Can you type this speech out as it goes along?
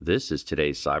This is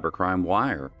today's Cybercrime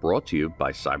Wire, brought to you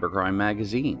by Cybercrime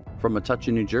Magazine. From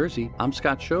Metuchen, New Jersey, I'm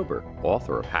Scott Schober,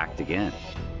 author of Hacked Again.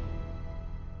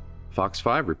 Fox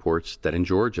 5 reports that in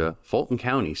Georgia, Fulton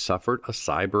County suffered a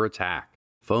cyber attack.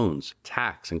 Phones,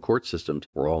 tax, and court systems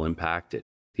were all impacted.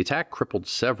 The attack crippled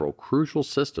several crucial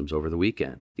systems over the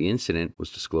weekend. The incident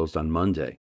was disclosed on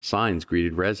Monday. Signs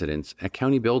greeted residents at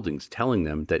county buildings telling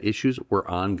them that issues were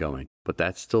ongoing, but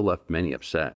that still left many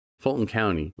upset. Fulton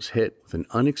County was hit with an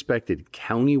unexpected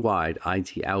county-wide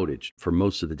IT outage for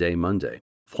most of the day Monday.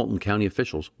 Fulton County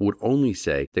officials would only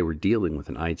say they were dealing with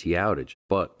an IT outage,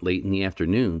 but late in the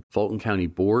afternoon, Fulton County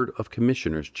Board of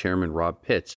Commissioners Chairman Rob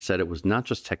Pitts said it was not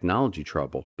just technology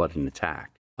trouble, but an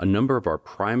attack. A number of our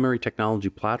primary technology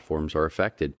platforms are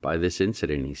affected by this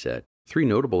incident, he said. 3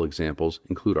 notable examples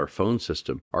include our phone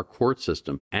system, our court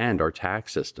system, and our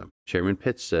tax system. Chairman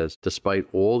Pitts says, despite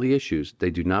all the issues, they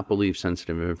do not believe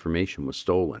sensitive information was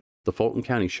stolen. The Fulton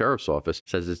County Sheriff's Office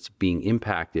says it's being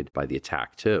impacted by the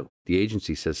attack, too. The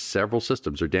agency says several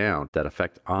systems are down that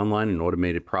affect online and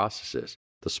automated processes.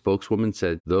 The spokeswoman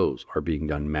said those are being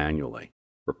done manually.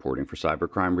 Reporting for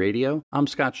Cybercrime Radio, I'm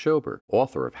Scott Schober,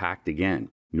 author of Hacked Again.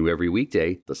 New every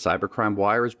weekday, the Cybercrime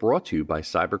Wire is brought to you by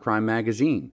Cybercrime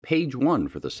Magazine, page 1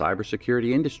 for the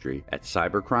cybersecurity industry at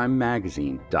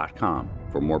cybercrimemagazine.com.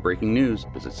 For more breaking news,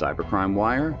 visit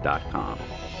cybercrimewire.com.